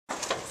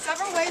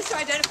ways to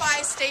identify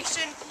a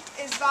station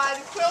is by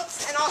the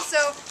quilts and also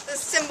the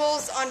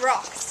symbols on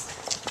rocks.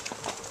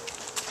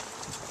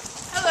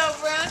 Hello,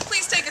 everyone.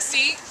 Please take a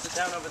seat. Sit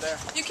down over there.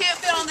 You can't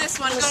fit on this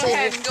one. Go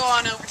ahead and go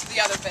on over to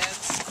the other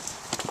beds.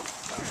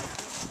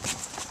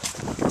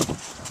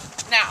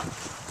 Now,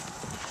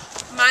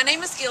 my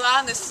name is Eli,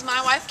 and this is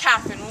my wife,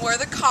 Catherine. We're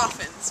the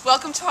Coffins.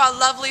 Welcome to our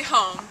lovely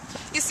home.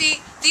 You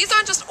see, these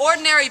aren't just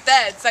ordinary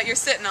beds that you're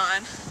sitting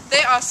on.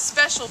 They are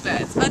special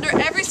beds. Under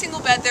every single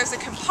bed, there's a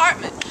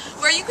compartment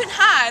where you can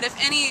hide if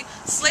any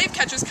slave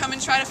catchers come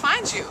and try to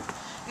find you.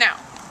 Now,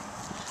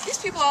 these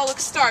people all look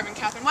starving,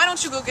 Catherine. Why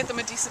don't you go get them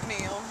a decent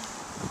meal?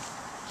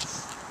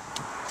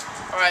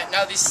 Alright,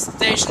 now these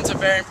stations are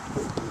very...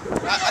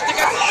 I think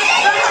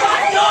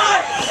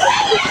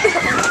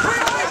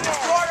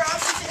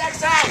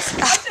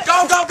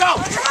Go, go, go!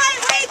 Try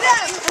and lead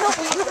them!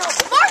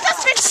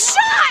 Martha's been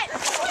shot!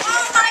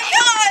 Oh my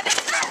God!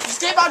 Just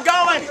keep on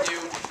going!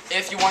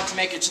 If you want to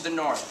make it to the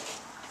north.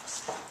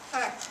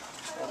 Okay.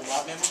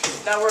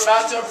 Now we're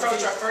about to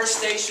approach our first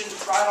station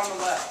right on the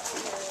left.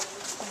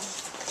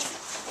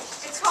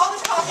 It's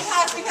called the Coffin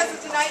House because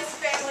it's a nice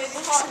family,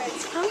 the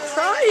Coffins. I'm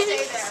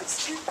crying.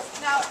 Stay there.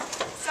 Now,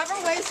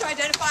 several ways to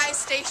identify a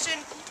station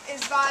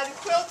is by the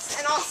quilts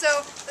and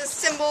also the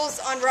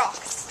symbols on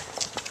rocks.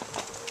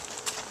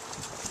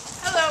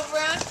 Hello,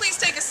 everyone. Please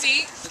take a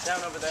seat. Sit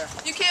down over there.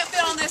 You can't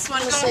fit on this one.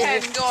 Go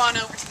ahead and go on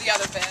over to the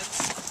other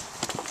beds.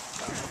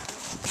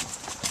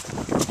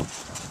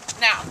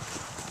 Now,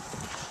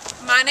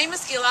 my name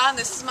is Eli, and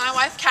this is my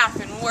wife,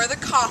 Catherine. We're the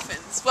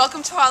Coffins.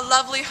 Welcome to our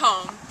lovely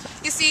home.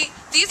 You see,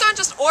 these aren't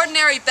just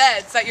ordinary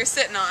beds that you're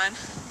sitting on.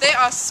 They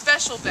are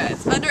special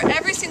beds. Under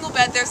every single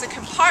bed, there's a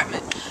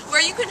compartment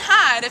where you can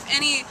hide if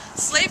any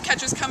slave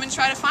catchers come and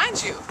try to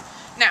find you.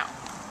 Now,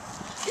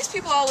 these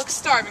people all look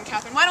starving,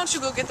 Catherine. Why don't you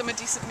go get them a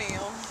decent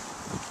meal?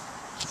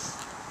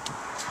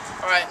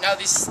 Alright, now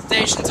these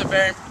stations are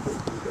very...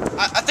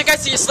 I think I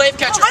see a slave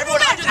catcher. Under the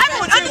beds!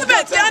 Everyone! Under the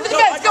beds! Get under the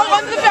beds! Go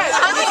under the beds!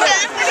 Under the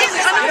beds!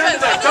 Under the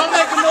beds! Don't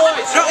make a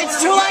noise! No,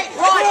 it's too late!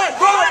 Run!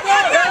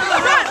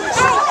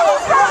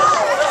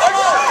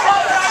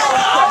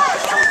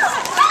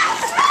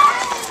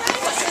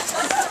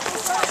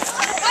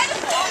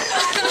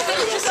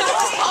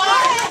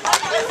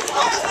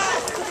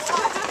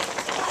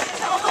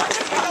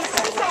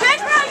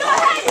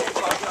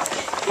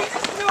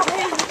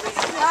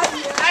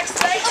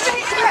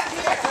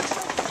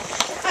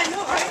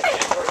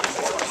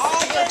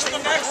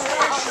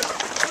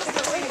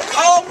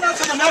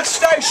 To the next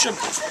station.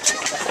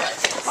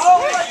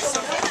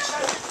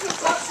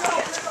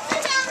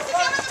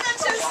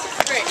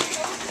 Great.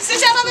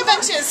 Sit down on the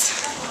benches.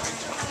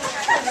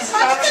 Sit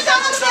down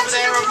on the benches over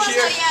there, over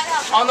here,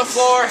 on the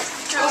floor.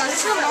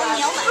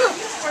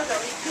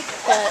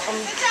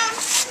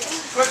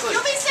 Quickly.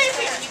 You'll be safe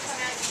here.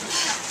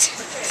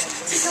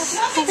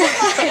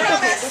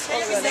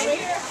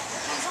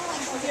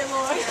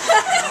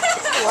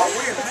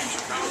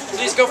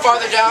 Please go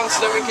farther down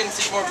so that we can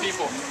see more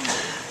people.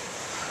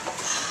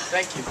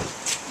 Thank you.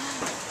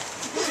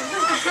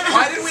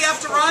 Why did we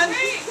have to run?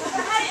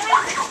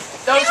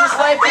 Those are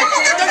slave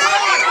catchers.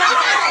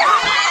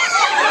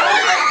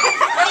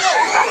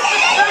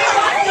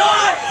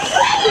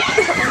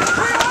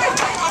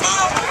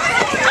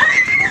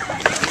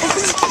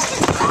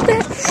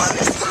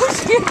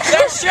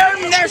 They're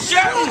shooting! They're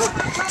shooting!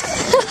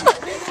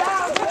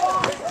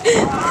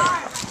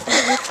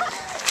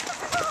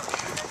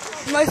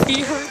 My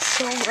feet hurt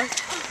so much.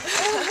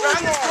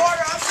 Around this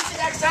corner, up to the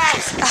next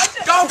house.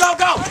 Go, go,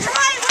 go!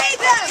 Try and lead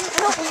them!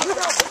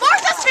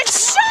 Martha's been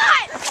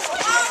shot!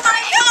 Oh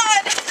my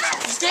God!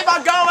 Just keep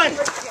on going!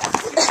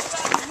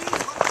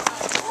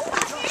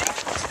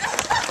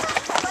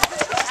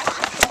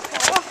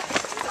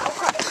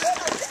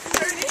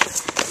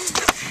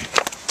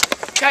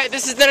 Okay,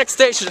 this is the next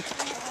station. I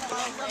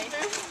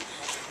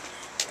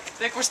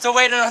think we're still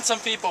waiting on some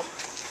people.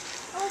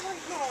 Oh my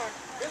God.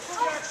 If we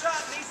got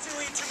shot, these two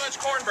eat too much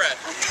cornbread.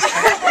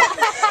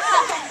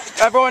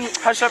 Everyone,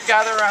 hush up,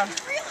 gather around.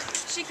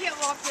 She can't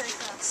walk very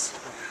fast.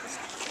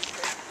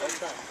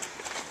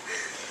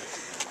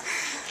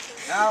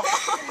 Now,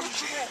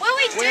 What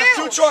do we have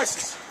two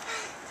choices.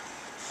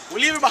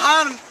 We leave her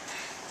behind and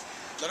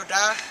let her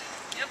die.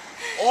 Yep.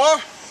 Or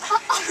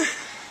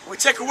we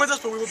take her with us,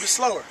 but we will be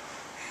slower.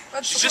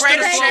 She's just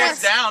gonna slow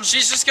us down.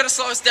 She's just gonna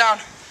slow us down.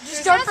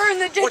 Just dump her in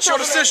the ditch. What's your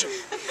decision?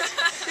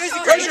 There's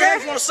a Raise your hand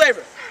if you want to save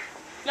her.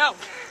 No.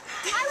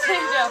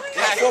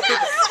 Yeah, 4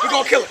 people. We're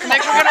gonna kill her. Come on.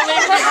 We're gonna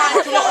leave her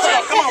behind.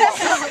 Come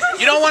on.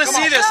 You don't want to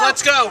see this.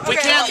 Let's go. We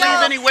can't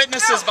leave any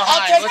witnesses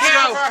behind. Let's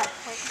go.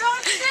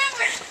 Don't shoot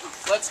me.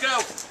 Let's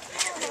go.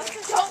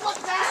 Don't look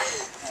back.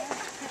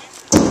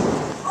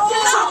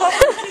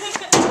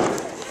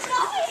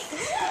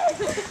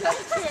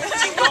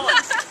 Keep going.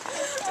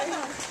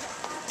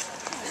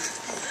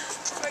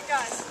 But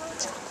guys,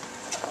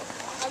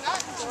 I'm not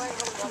enjoying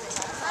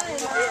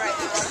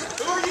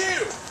Who are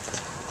you?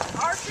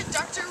 Our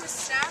conductor was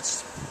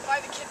snatched by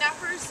the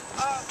kidnappers.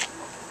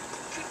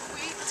 Could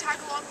we tag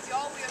along with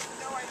y'all? We have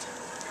no idea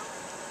where we're going.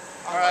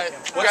 Alright,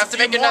 we have to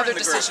make another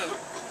decision.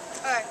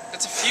 Alright.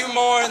 It's a few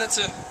more and it's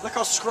a... Look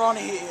how scrawny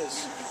he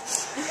is.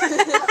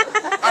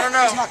 I don't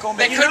know. He's not gonna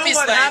They make could You know be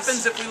what slaves.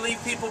 happens if we leave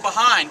people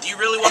behind? Do you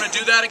really want to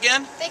do that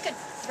again? They could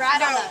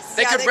rat on us.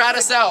 They could rat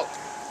us out.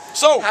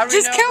 So, How do we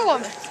Just know? kill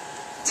him.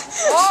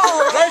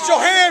 raise your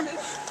hand.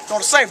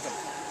 Gonna save them.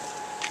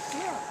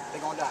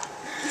 They're gonna die.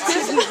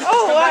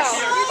 Oh, wow.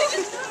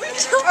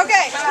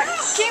 Okay,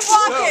 keep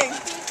walking.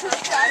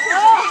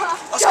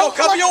 Let's go.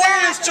 Cover your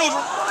ears,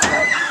 children.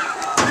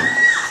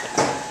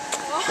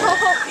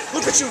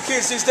 Look at you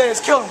kids these days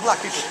killing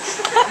black people.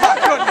 My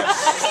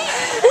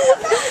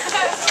goodness.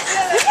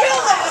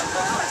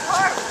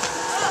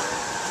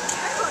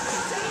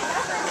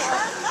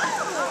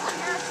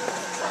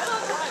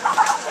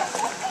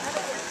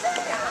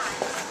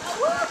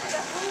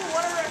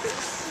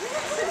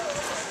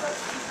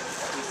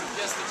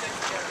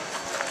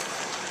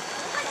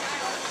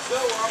 So,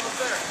 we're almost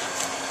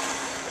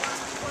there.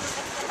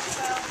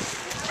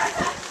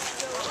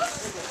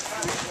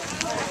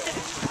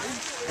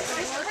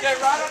 Okay,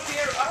 right up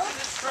here, up to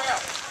this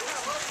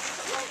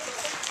trail.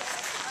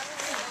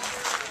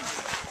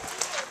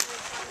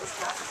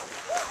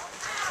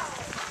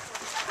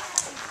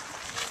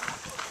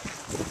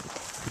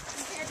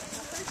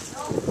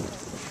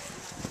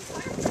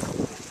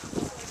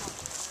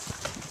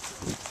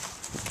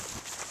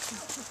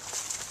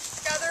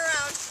 Gather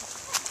around.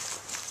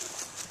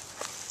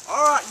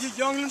 All right, you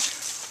younglings.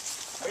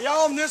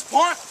 Beyond this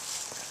point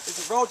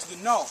is the road to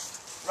the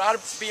north. Right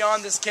up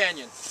beyond this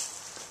canyon.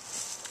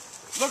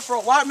 Look for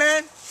a white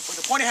man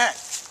with a pointy hat.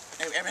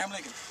 Abraham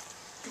Lincoln.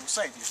 He will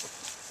save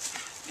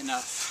you.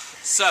 Enough.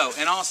 So,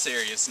 in all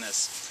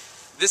seriousness,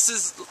 this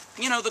is,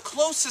 you know, the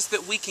closest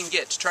that we can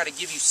get to try to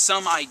give you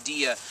some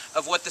idea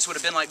of what this would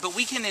have been like, but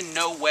we can in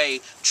no way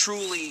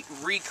truly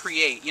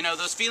recreate, you know,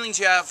 those feelings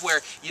you have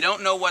where you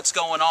don't know what's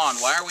going on.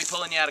 Why are we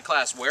pulling you out of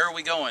class? Where are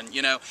we going?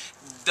 You know,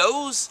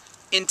 those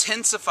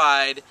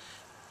intensified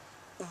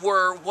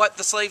were what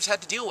the slaves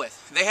had to deal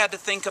with. They had to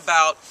think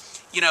about,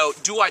 you know,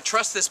 do I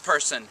trust this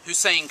person who's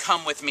saying,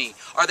 come with me?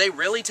 Are they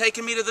really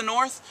taking me to the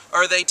north? Or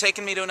are they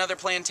taking me to another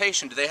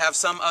plantation? Do they have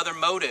some other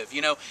motive?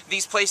 You know,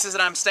 these places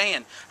that I'm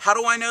staying. How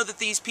do I know that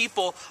these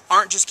people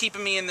aren't just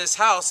keeping me in this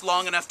house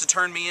long enough to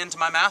turn me into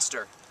my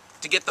master?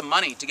 To get the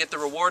money, to get the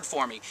reward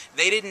for me.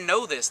 They didn't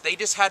know this. They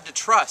just had to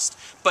trust.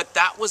 But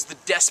that was the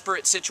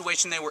desperate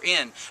situation they were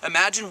in.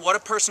 Imagine what a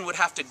person would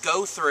have to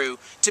go through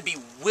to be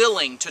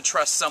willing to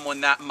trust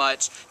someone that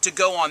much to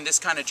go on this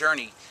kind of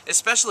journey.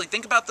 Especially,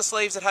 think about the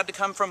slaves that had to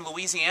come from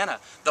Louisiana,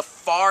 the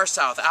far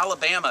south,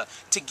 Alabama,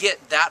 to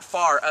get that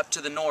far up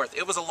to the north.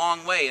 It was a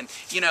long way. And,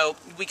 you know,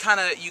 you kind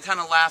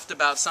of laughed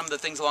about some of the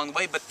things along the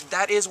way, but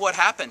that is what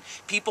happened.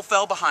 People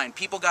fell behind.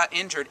 People got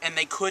injured, and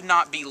they could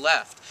not be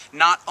left.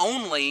 Not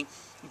only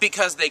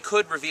because they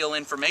could reveal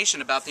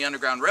information about the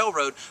Underground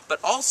Railroad, but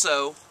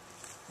also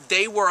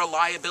they were a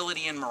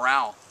liability in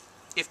morale.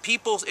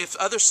 If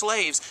other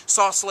slaves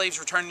saw slaves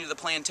returning to the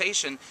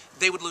plantation,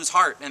 they would lose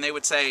heart and they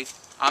would say,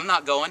 I'm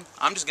not going,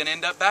 I'm just going to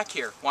end up back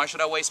here. Why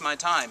should I waste my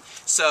time?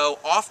 So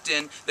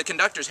often the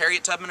conductors,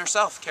 Harriet Tubman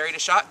herself, carried a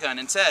shotgun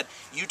and said,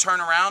 you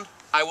turn around,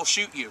 I will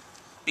shoot you.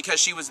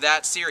 Because she was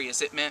that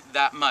serious. It meant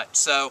that much.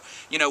 So,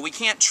 you know, we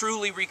can't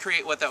truly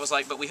recreate what that was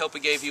like, but we hope we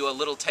gave you a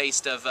little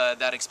taste of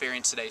that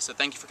experience today. So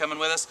thank you for coming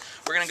with us.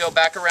 We're going to go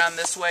back around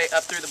this way,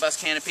 up through the bus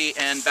canopy,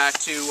 and back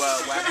to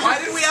Wagon. Why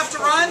did we have to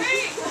run?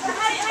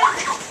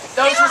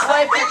 Those were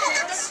slave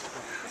pictures.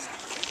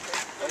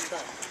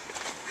 Okay.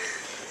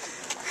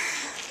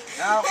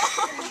 Now,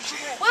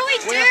 What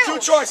we have two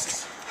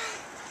choices.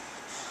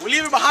 We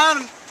leave her behind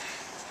and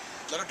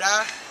let her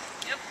die.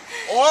 Yep.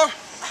 Or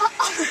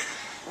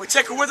we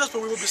take her with us,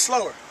 but we will be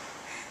slower.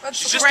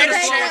 She's just going to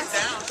slow chance.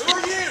 us down. Who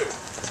are you?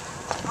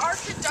 Our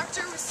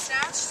conductor was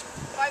snatched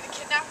by the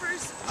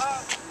kidnappers.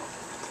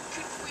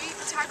 Could we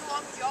tag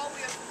along with y'all?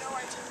 We have no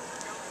idea where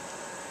we're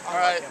going.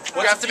 Alright,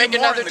 we What's have a to few make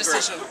more another in the group?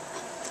 decision.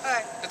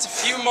 Alright. It's a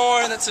few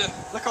more and it's a...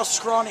 Look how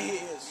scrawny he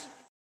is.